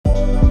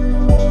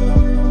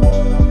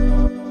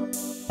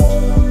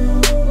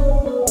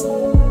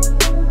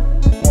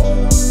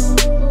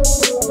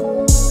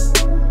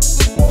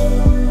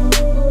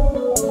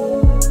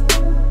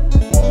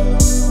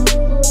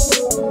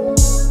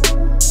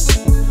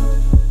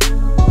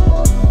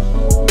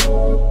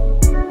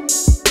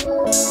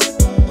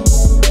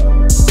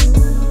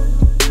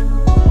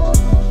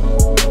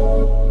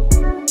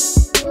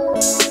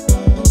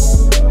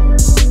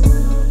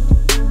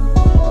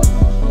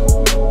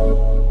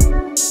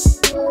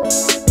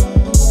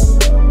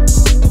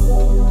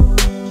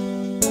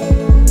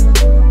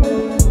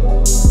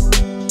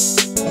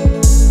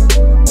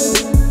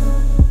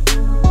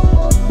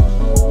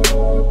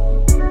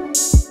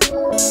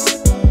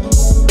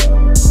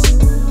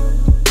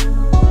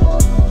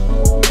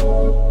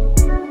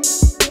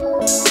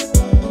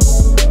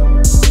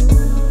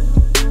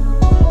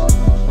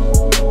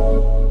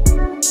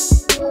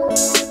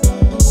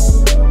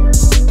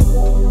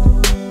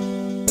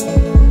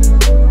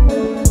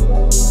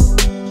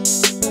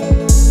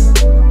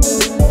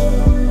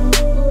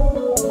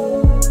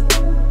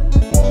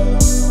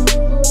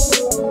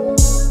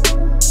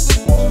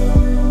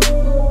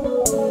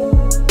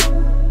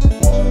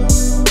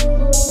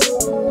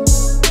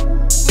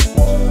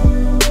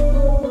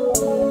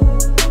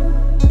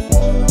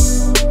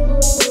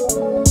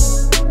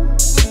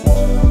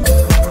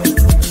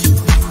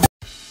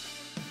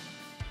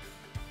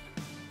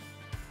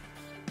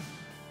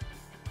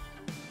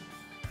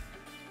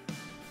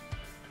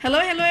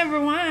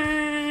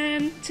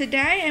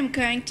Today I'm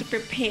going to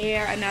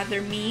prepare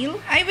another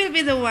meal. I will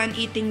be the one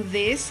eating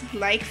this,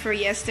 like for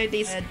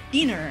yesterday's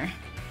dinner.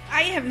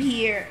 I have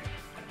here,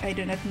 I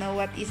do not know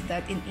what is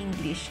that in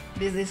English.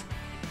 This is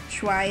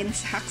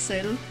Schweine's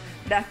haxel,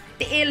 the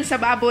tiil sa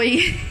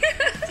baboy.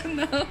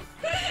 No.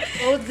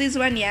 Bought this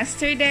one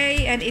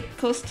yesterday and it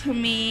cost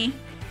me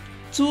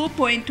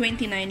 2.29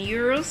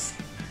 euros.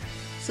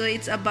 So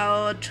it's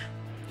about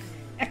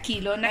a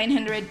kilo,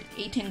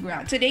 918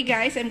 grams. Today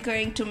guys, I'm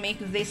going to make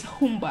this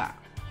humba.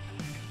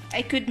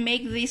 I could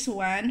make this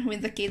one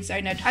when the kids are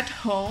not at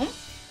home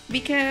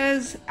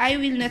because I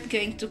will not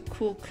going to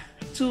cook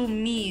 2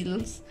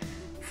 meals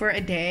for a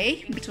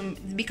day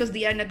because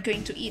they are not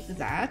going to eat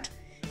that,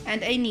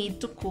 and I need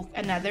to cook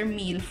another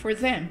meal for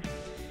them.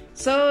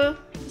 So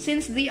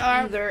since they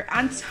are at their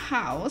aunt's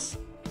house,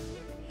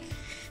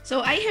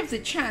 so I have the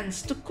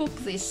chance to cook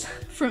this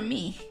for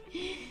me.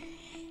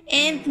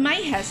 And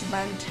my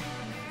husband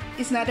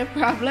is not a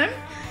problem.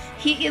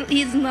 He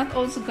is not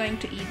also going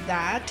to eat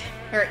that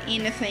or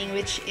anything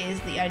which is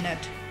they are not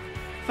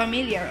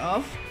familiar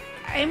of.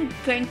 I'm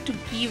going to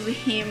give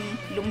him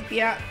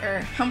lumpia or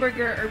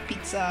hamburger or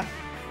pizza,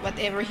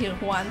 whatever he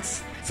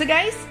wants. So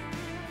guys,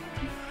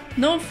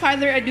 no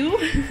further ado,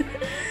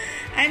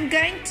 I'm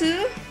going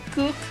to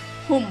cook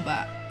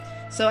humba.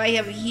 So I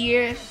have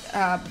here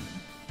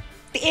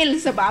tiil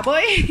sa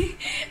baboy.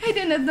 I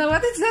do not know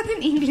what is that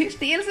in English.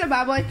 Tiil sa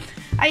baboy.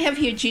 I have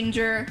here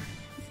ginger,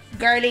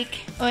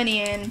 garlic,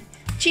 onion,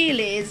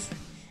 chilies,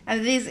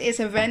 and this is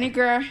a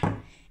vinegar,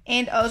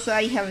 and also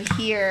I have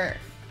here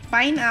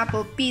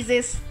pineapple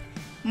pieces,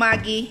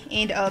 Maggi,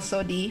 and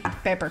also the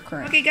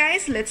peppercorn. Okay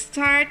guys, let's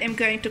start. I'm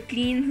going to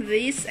clean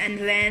this and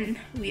then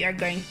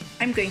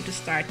I'm going to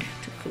start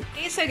to cook.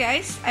 Okay, so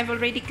guys, I've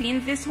already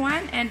cleaned this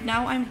one and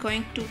now I'm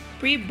going to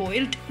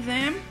pre-boil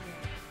them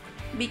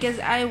because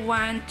I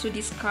want to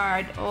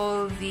discard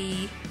all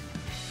the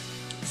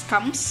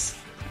scums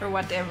or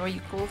whatever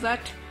you call that.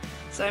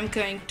 So I'm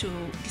going to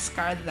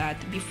discard that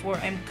before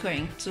I'm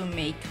going to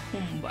make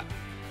humba.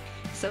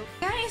 So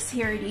guys,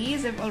 here it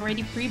is. I've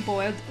already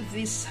pre-boiled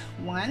this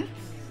one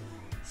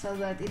so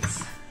that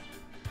it's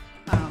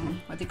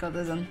what do you call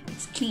this one?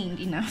 It's cleaned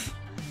enough.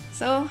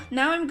 So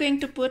now I'm going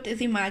to put the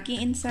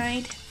Maggi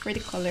inside for the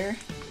color.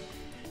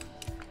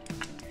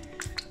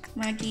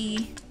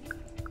 Maggi.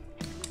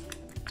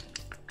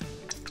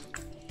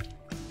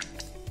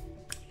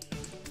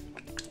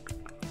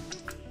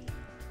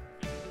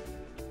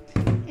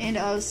 And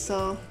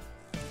also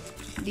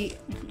the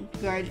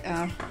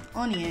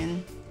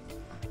onion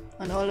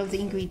on all of the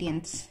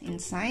ingredients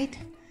inside.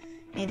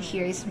 And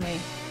here is my,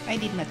 I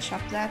did not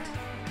chop that,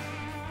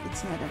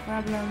 it's not a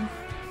problem.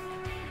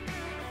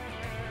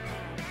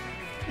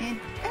 And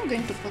I'm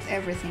going to put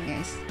everything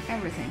guys,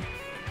 everything.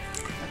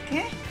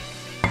 Okay,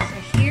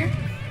 so here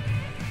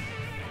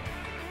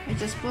I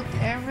just put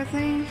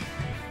everything,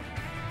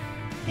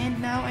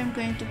 and now I'm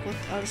going to put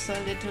also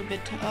a little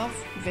bit of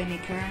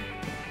vinegar.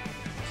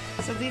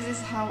 So this is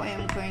how I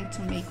am going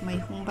to make my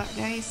humba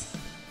guys.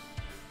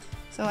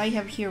 So I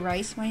have here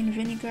rice wine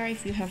vinegar.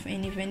 If you have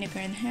any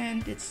vinegar in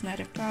hand, it's not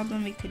a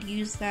problem, we could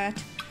use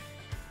that.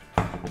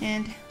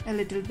 And a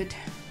little bit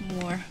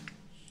more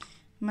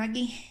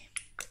Maggi.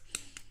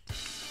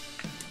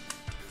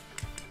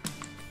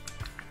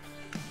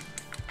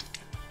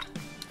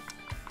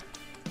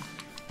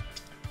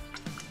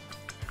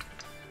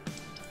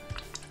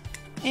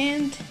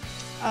 And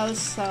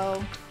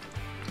also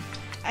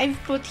I've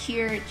put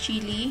here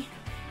chili,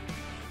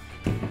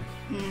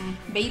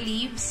 bay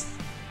leaves,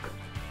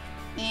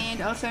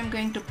 and also I'm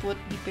going to put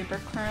the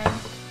peppercorn,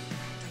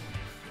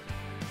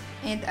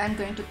 and I'm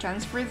going to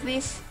transfer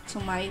this to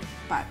my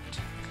pot.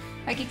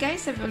 Okay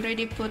guys, I've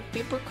already put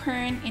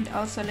peppercorn and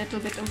also a little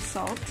bit of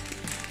salt,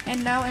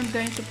 and now I'm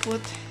going to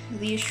put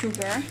the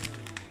sugar,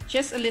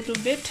 just a little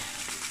bit,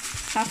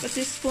 half a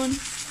teaspoon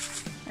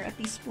or a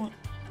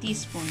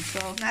teaspoon,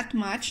 so not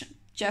much,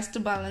 just to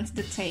balance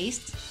the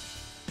taste.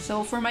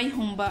 So for my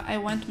humba, I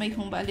want my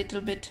humba a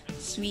little bit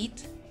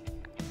sweet.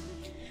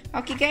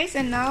 Okay guys,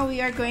 and now we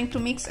are going to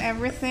mix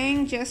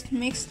everything. Just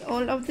mix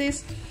all of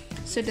this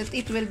so that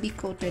it will be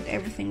coated,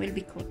 everything will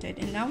be coated.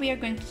 And now we are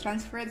going to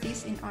transfer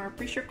this in our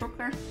pressure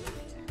cooker.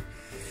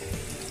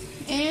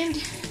 And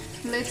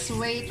let's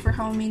wait for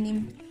how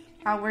many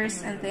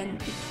hours and then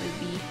it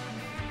will be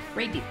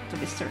ready to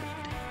be served.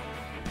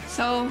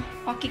 So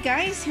okay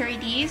guys, here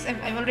it is.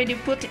 I've already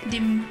put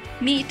the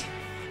meat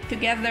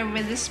together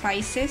with the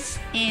spices,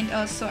 and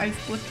also I've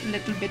put a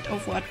little bit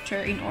of water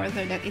in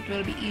order that it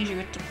will be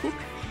easier to cook.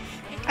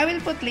 I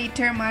will put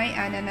later my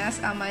ananas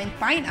and my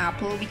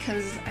pineapple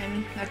because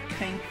I'm not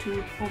going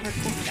to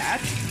overcook that.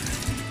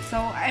 So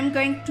I'm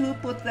going to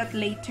put that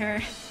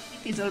later.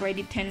 It's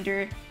already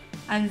tender,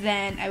 and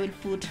then I will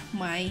put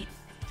my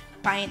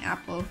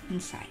pineapple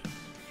inside.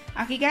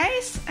 Okay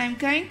guys, I'm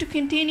going to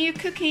continue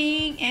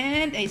cooking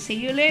and I see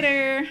you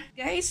later.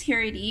 Guys,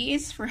 here it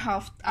is for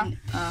an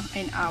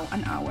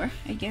hour,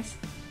 I guess.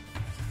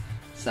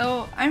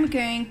 So I'm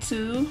going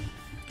to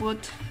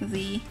put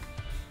the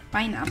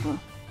pineapple.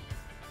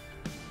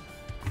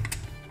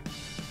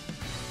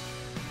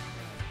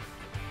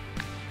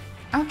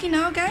 Okay,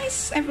 now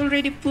guys, I've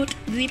already put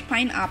the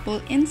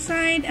pineapple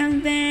inside,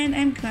 and then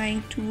I'm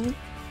going to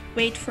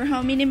wait for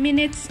how many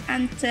minutes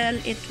until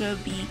it will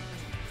be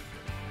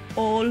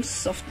all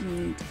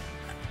softened,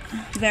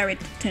 very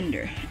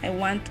tender. I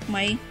want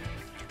my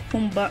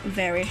humba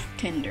very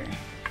tender,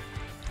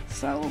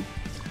 so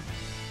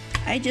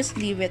I just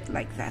leave it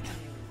like that.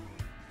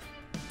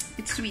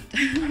 It's sweet.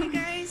 Okay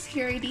guys,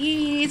 here it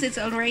is. It's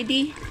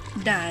already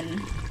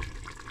done.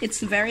 It's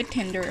very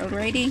tender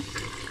already.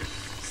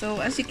 So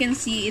as you can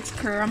see, it's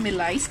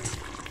caramelized.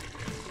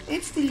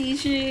 It's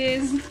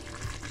delicious.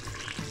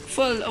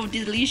 Full of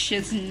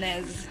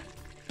deliciousness.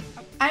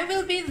 I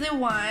will be the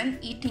one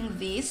eating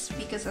this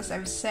because, as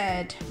I've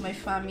said, my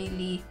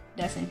family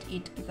doesn't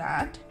eat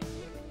that.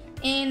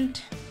 And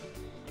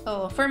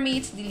oh, for me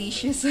it's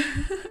delicious.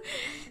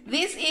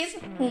 This is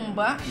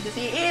humba.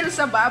 Tiil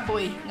sa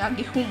baboy nga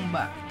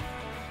gihumba.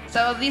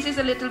 So this is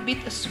a little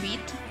bit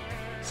sweet.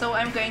 So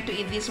I'm going to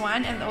eat this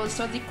one, and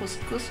also the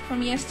couscous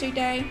from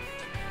yesterday.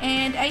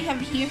 And I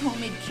have here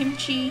homemade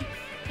kimchi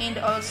and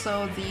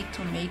also the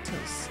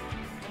tomatoes.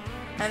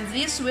 And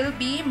this will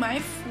be my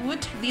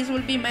food. This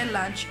will be my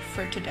lunch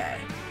for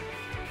today.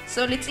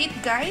 So let's eat,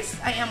 guys.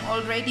 I am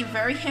already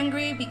very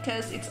hungry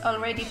because it's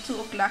already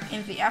 2 o'clock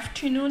in the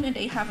afternoon and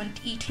I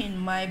haven't eaten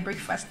my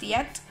breakfast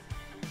yet.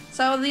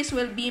 So this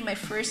will be my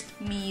first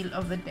meal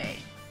of the day.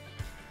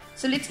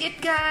 So let's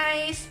eat,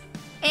 guys.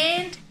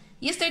 And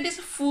yesterday's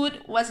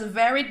food was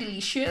very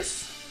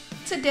delicious.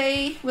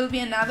 Today will be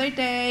another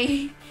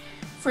day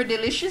for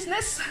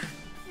deliciousness.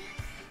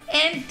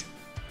 And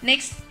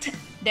next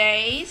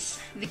days,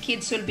 the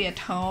kids will be at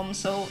home,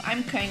 so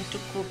I'm going to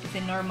cook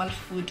the normal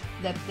food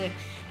that the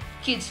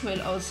kids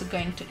will also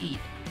going to eat.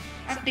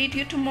 Update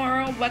you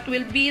tomorrow what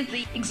will be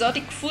the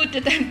exotic food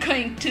that I'm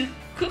going to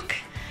cook.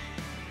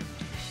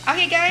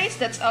 Okay guys,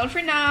 that's all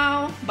for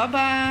now. Bye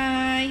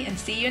bye and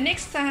see you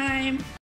next time.